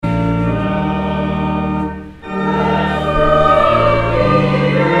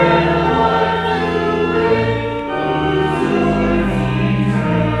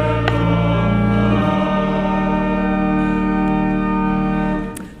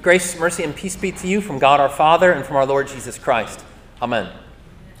Grace, mercy, and peace be to you from God our Father and from our Lord Jesus Christ. Amen.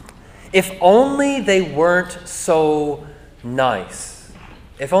 If only they weren't so nice.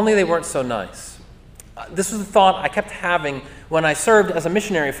 If only they weren't so nice. This was a thought I kept having when I served as a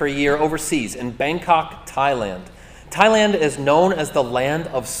missionary for a year overseas in Bangkok, Thailand. Thailand is known as the land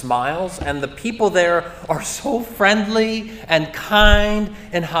of smiles, and the people there are so friendly and kind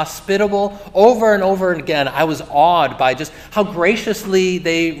and hospitable. Over and over again, I was awed by just how graciously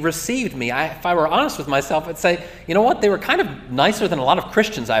they received me. If I were honest with myself, I'd say, you know what, they were kind of nicer than a lot of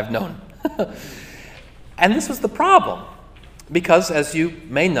Christians I've known. And this was the problem, because as you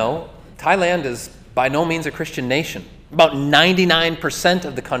may know, Thailand is by no means a Christian nation. About 99%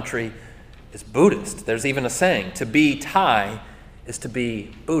 of the country is Buddhist. There's even a saying, to be Thai is to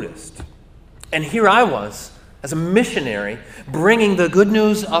be Buddhist. And here I was, as a missionary, bringing the good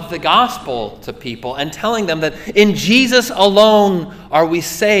news of the gospel to people and telling them that in Jesus alone are we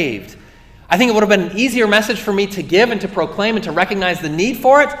saved. I think it would have been an easier message for me to give and to proclaim and to recognize the need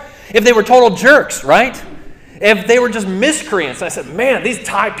for it if they were total jerks, right? If they were just miscreants. I said, man, these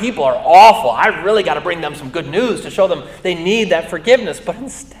Thai people are awful. I really got to bring them some good news to show them they need that forgiveness. But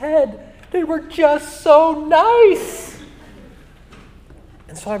instead, they were just so nice.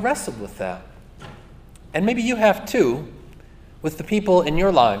 And so I wrestled with that. And maybe you have too, with the people in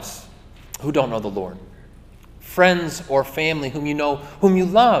your lives who don't know the Lord. Friends or family whom you know, whom you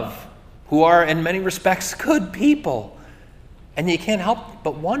love, who are in many respects good people. And you can't help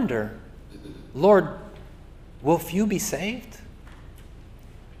but wonder, Lord, will few be saved?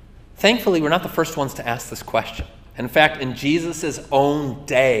 Thankfully, we're not the first ones to ask this question. In fact, in Jesus' own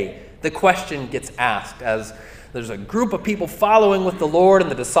day, the question gets asked as there's a group of people following with the Lord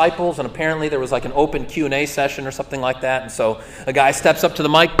and the disciples, and apparently there was like an open Q&A session or something like that. And so a guy steps up to the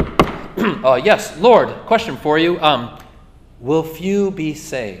mic. Yes, Lord, question for you. Will few be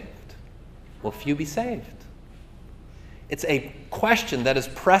saved? Will few be saved? It's a question that is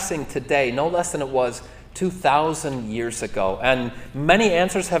pressing today, no less than it was 2,000 years ago. And many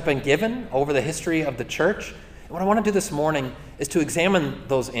answers have been given over the history of the church. What I want to do this morning is to examine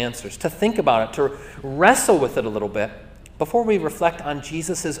those answers, to think about it, to wrestle with it a little bit before we reflect on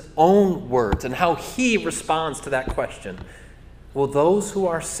Jesus' own words and how he responds to that question. Will those who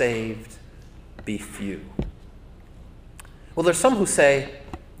are saved be few? Well, there's some who say,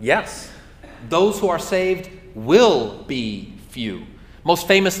 yes, those who are saved will be few. Most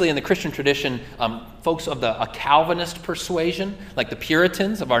famously in the Christian tradition, folks of a Calvinist persuasion, like the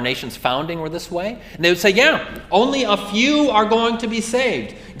Puritans of our nation's founding, were this way. And they would say, yeah, only a few are going to be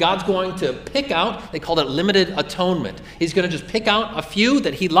saved. God's going to pick out, they called it limited atonement. He's going to just pick out a few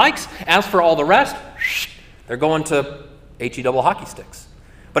that he likes. As for all the rest, they're going to HE double hockey sticks.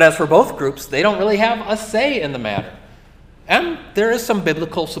 But as for both groups, they don't really have a say in the matter. And there is some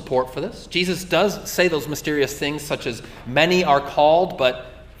biblical support for this. Jesus does say those mysterious things such as many are called, but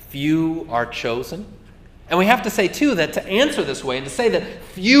few are chosen. And we have to say, too, that to answer this way and to say that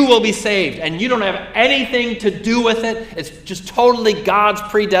few will be saved and you don't have anything to do with it, it's just totally God's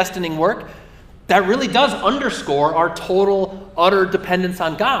predestining work, that really does underscore our total, utter dependence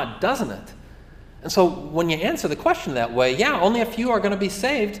on God, doesn't it? And so when you answer the question that way, yeah, only a few are going to be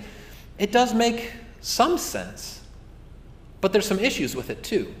saved, it does make some sense. But there's some issues with it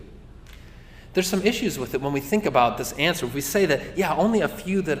too. There's some issues with it when we think about this answer. If we say that, yeah, only a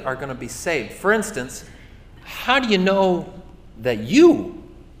few that are going to be saved. For instance, how do you know that you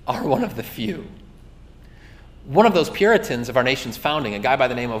are one of the few? One of those Puritans of our nation's founding, a guy by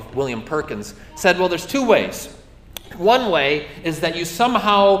the name of William Perkins, said, well, there's two ways. One way is that you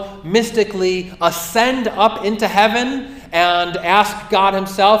somehow mystically ascend up into heaven and ask God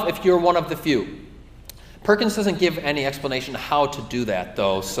himself if you're one of the few. Perkins doesn't give any explanation how to do that,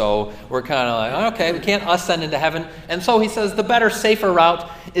 though, so we're kind of like, okay, we can't ascend into heaven. And so he says the better, safer route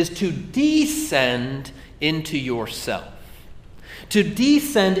is to descend into yourself. To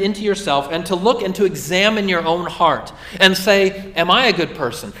descend into yourself and to look and to examine your own heart and say, am I a good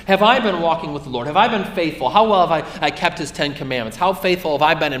person? Have I been walking with the Lord? Have I been faithful? How well have I kept his 10 commandments? How faithful have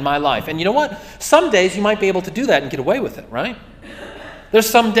I been in my life? And you know what? Some days you might be able to do that and get away with it, right? There's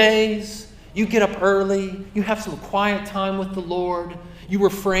some days you get up early, you have some quiet time with the Lord, you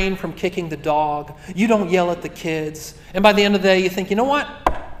refrain from kicking the dog, you don't yell at the kids, and by the end of the day you think, you know what?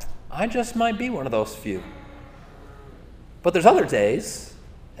 I just might be one of those few. But there's other days,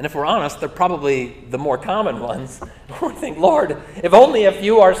 and if we're honest, they're probably the more common ones, where we think, Lord, if only a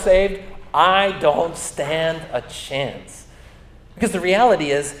few are saved, I don't stand a chance. Because the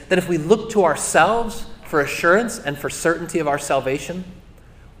reality is that if we look to ourselves for assurance and for certainty of our salvation,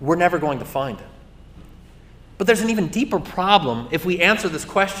 we're never going to find it. But there's an even deeper problem if we answer this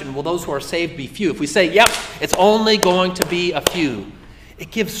question, will those who are saved be few? If we say, yep, it's only going to be a few, it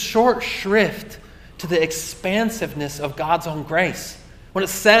gives short shrift to the expansiveness of God's own grace. When it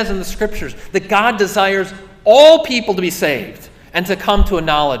says in the Scriptures that God desires all people to be saved and to come to a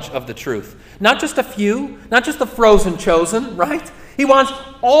knowledge of the truth. Not just a few, not just the frozen chosen, right? He wants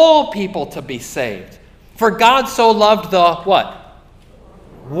all people to be saved. For God so loved the what?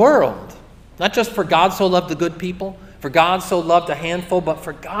 World. Not just for God so loved the good people, for God so loved a handful, but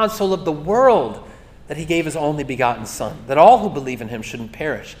for God so loved the world that he gave his only begotten Son, that all who believe in him shouldn't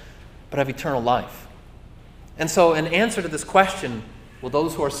perish, but have eternal life. And so in answer to this question, will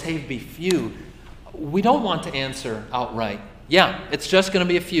those who are saved be few? We don't want to answer outright, yeah, it's just going to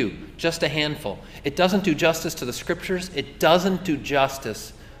be a few, just a handful. It doesn't do justice to the Scriptures. It doesn't do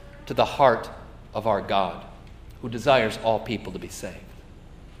justice to the heart of our God, who desires all people to be saved.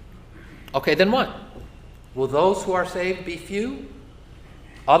 Okay, then what? Will those who are saved be few?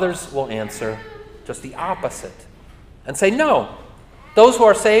 Others will answer just the opposite and say, no, those who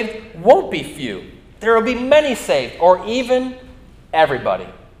are saved won't be few. There will be many saved, or even everybody.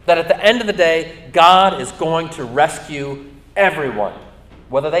 That at the end of the day, God is going to rescue everyone,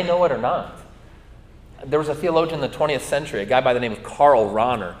 whether they know it or not. There was a theologian in the 20th century, a guy by the name of Karl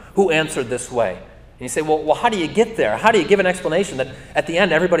Rahner, who answered this way. And you say, well, how do you get there? How do you give an explanation that at the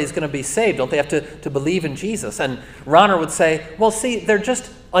end everybody's going to be saved? Don't they have to believe in Jesus? And Rahner would say, well, see, they're just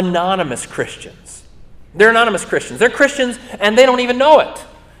anonymous Christians. They're anonymous Christians. They're Christians and they don't even know it.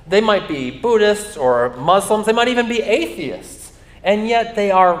 They might be Buddhists or Muslims. They might even be atheists. And yet they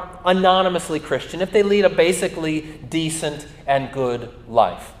are anonymously Christian if they lead a basically decent and good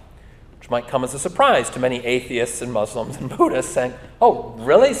life. Which might come as a surprise to many atheists and Muslims and Buddhists saying, oh,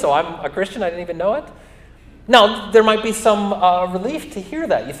 really? So I'm a Christian? I didn't even know it? Now, there might be some relief to hear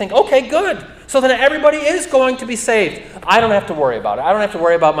that. You think, okay, good. So then everybody is going to be saved. I don't have to worry about it. I don't have to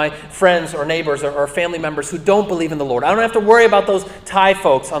worry about my friends or neighbors or family members who don't believe in the Lord. I don't have to worry about those Thai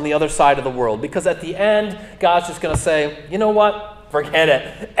folks on the other side of the world, because at the end, God's just going to say, you know what? Forget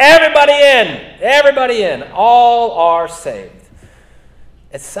it. Everybody in. Everybody in. All are saved.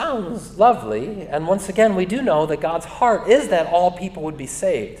 It sounds lovely, and once again, we do know that God's heart is that all people would be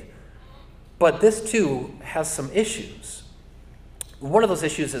saved. But this, too, has some issues. One of those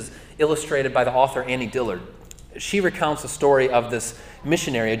issues is illustrated by the author Annie Dillard. She recounts the story of this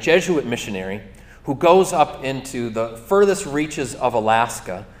missionary, a Jesuit missionary, who goes up into the furthest reaches of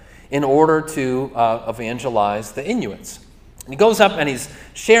Alaska in order to evangelize the Inuits. And he goes up and he's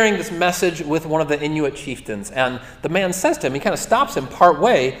sharing this message with one of the Inuit chieftains. And the man says to him, he kind of stops him part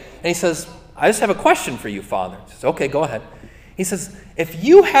way, and he says, I just have a question for you, Father. He says, okay, go ahead. He says, if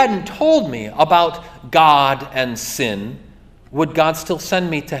you hadn't told me about God and sin, would God still send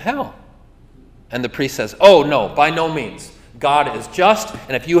me to hell? And the priest says, oh, no, by no means. God is just,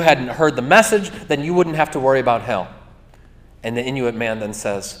 and if you hadn't heard the message, then you wouldn't have to worry about hell. And the Inuit man then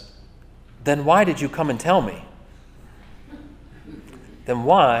says, then why did you come and tell me? Then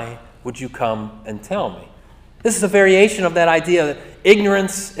why would you come and tell me? This is a variation of that idea that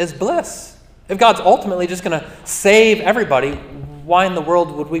ignorance is bliss. If God's ultimately just going to save everybody, why in the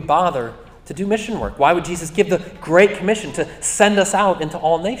world would we bother to do mission work? Why would Jesus give the Great Commission to send us out into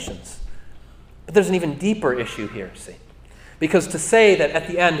all nations? But there's an even deeper issue here, see. Because to say that at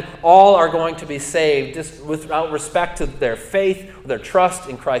the end all are going to be saved just without respect to their faith or their trust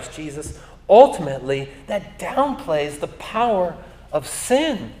in Christ Jesus, ultimately that downplays the power of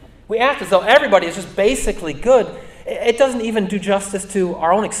sin. We act as though everybody is just basically good. It doesn't even do justice to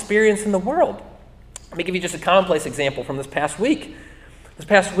our own experience in the world. Let me give you just a commonplace example from this past week. This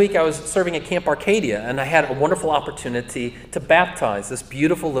past week I was serving at Camp Arcadia, and I had a wonderful opportunity to baptize this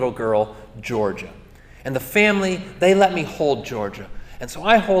beautiful little girl, Georgia. And the family, they let me hold Georgia. And so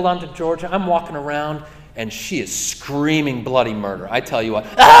I hold on to Georgia. I'm walking around, and she is screaming bloody murder. I tell you what,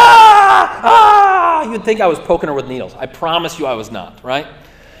 you'd think I was poking her with needles. I promise you I was not, right?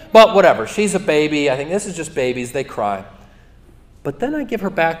 But whatever, she's a baby. I think this is just babies, they cry. But then I give her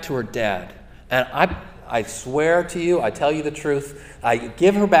back to her dad. And I swear to you, I tell you the truth, I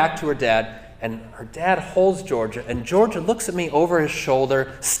give her back to her dad, and her dad holds Georgia, and Georgia looks at me over his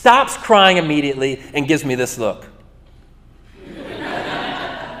shoulder, stops crying immediately, and gives me this look.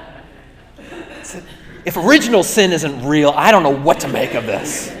 If original sin isn't real, I don't know what to make of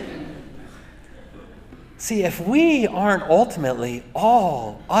this. See, if we aren't ultimately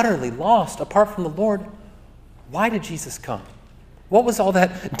all utterly lost apart from the Lord, why did Jesus come? What was all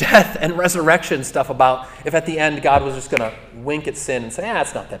that death and resurrection stuff about if at the end God was just going to wink at sin and say,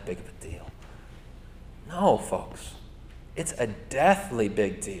 it's not that big of a deal? No, folks. It's a deathly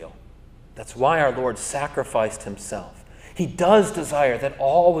big deal That's why our Lord sacrificed himself. He does desire that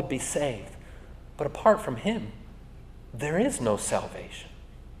all would be saved. But apart from him, there is no salvation.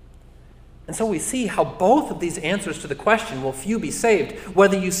 And so we see how both of these answers to the question, will few be saved?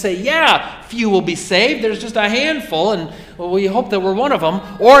 Whether you say, yeah, few will be saved, there's just a handful, and we hope that we're one of them.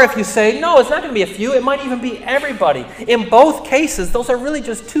 Or if you say, no, it's not going to be a few, it might even be everybody. In both cases, those are really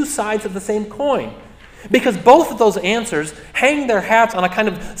just two sides of the same coin. Because both of those answers hang their hats on a kind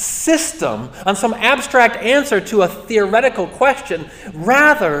of system, on some abstract answer to a theoretical question,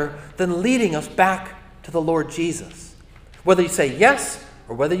 rather than leading us back to the Lord Jesus. Whether you say yes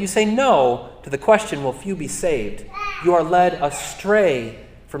or whether you say no to the question, will few be saved, you are led astray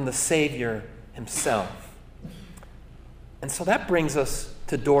from the Savior himself. And so that brings us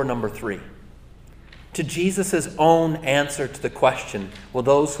to door number 3, to Jesus' own answer to the question, will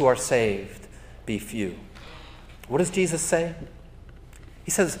those who are saved be few? What does Jesus say?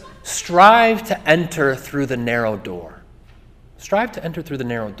 He says, strive to enter through the narrow door. Strive to enter through the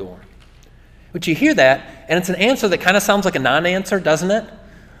narrow door. But you hear that, and it's an answer that kind of sounds like a non-answer, doesn't it?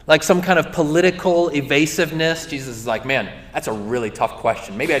 Like some kind of political evasiveness. Jesus is like, man, that's a really tough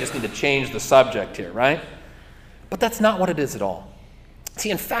question. Maybe I just need to change the subject here, right? But that's not what it is at all.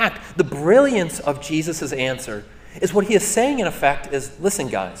 See, in fact, the brilliance of Jesus' answer is what he is saying in effect is, listen,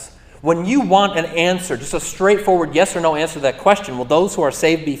 guys, when you want an answer, just a straightforward yes or no answer to that question, will those who are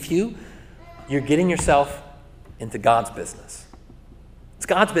saved be few? You're getting yourself into God's business. It's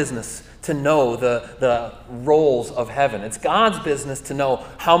God's business to know the roles of heaven. It's God's business to know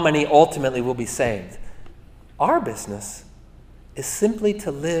how many ultimately will be saved. Our business is simply to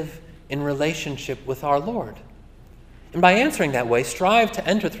live in relationship with our Lord. And by answering that way, strive to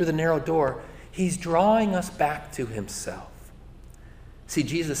enter through the narrow door, he's drawing us back to himself. See,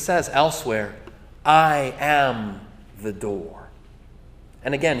 Jesus says elsewhere, I am the door.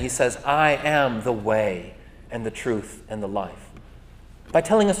 And again, he says, I am the way and the truth and the life. By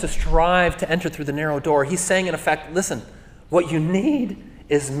telling us to strive to enter through the narrow door, he's saying, in effect, listen, what you need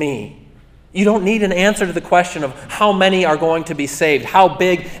is me. You don't need an answer to the question of how many are going to be saved, how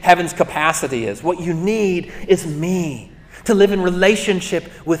big heaven's capacity is. What you need is me, to live in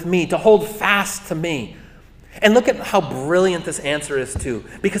relationship with me, to hold fast to me. And look at how brilliant this answer is too,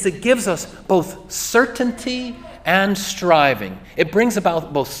 because it gives us both certainty and striving. It brings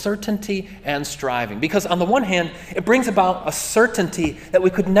about both certainty and striving. Because on the one hand, it brings about a certainty that we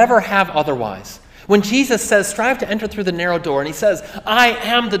could never have otherwise. When Jesus says, strive to enter through the narrow door, and he says, I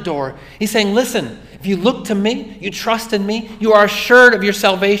am the door, he's saying, listen, if you look to me, you trust in me, you are assured of your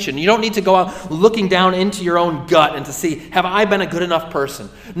salvation. You don't need to go out looking down into your own gut and to see, have I been a good enough person?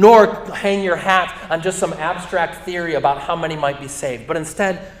 Nor hang your hat on just some abstract theory about how many might be saved. But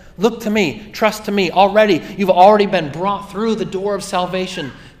instead, look to me, trust to me. You've already been brought through the door of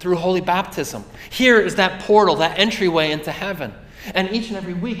salvation through holy baptism. Here is that portal, that entryway into heaven. And each and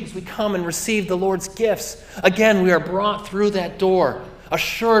every week as we come and receive the Lord's gifts, again, we are brought through that door,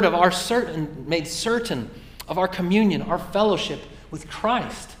 assured of made certain of our communion, our fellowship with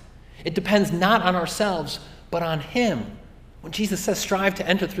Christ. It depends not on ourselves, but on him. When Jesus says, strive to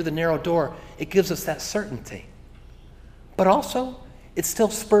enter through the narrow door, it gives us that certainty. But also, it still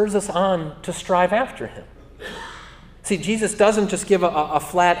spurs us on to strive after him. See, Jesus doesn't just give a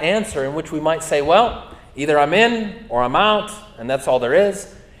flat answer in which we might say, well, either I'm in or I'm out, and that's all there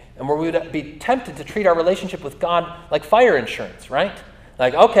is. And where we would be tempted to treat our relationship with God like fire insurance, right?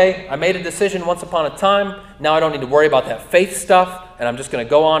 Like, okay, I made a decision once upon a time. Now I don't need to worry about that faith stuff, and I'm just going to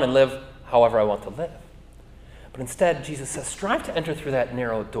go on and live however I want to live. But instead, Jesus says, strive to enter through that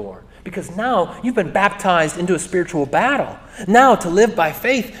narrow door. Because now you've been baptized into a spiritual battle. Now to live by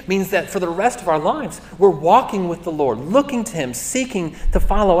faith means that for the rest of our lives, we're walking with the Lord, looking to him, seeking to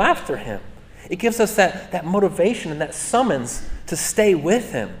follow after him. It gives us that motivation and that summons to stay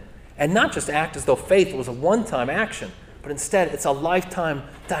with him and not just act as though faith was a one-time action, but instead it's a lifetime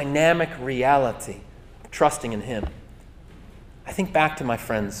dynamic reality, trusting in him. I think back to my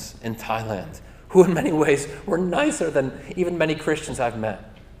friends in Thailand, who in many ways were nicer than even many Christians I've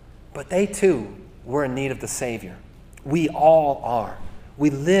met. But they too were in need of the Savior. We all are. We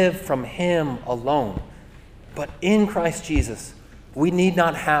live from him alone. But in Christ Jesus, we need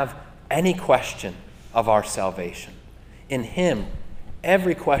not have any question of our salvation. In him,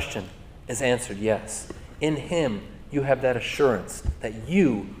 every question is answered yes. In him, you have that assurance that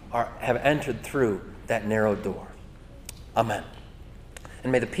you have entered through that narrow door. Amen.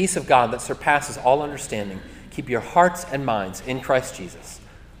 And may the peace of God that surpasses all understanding keep your hearts and minds in Christ Jesus.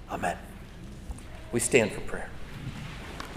 Amen. We stand for prayer.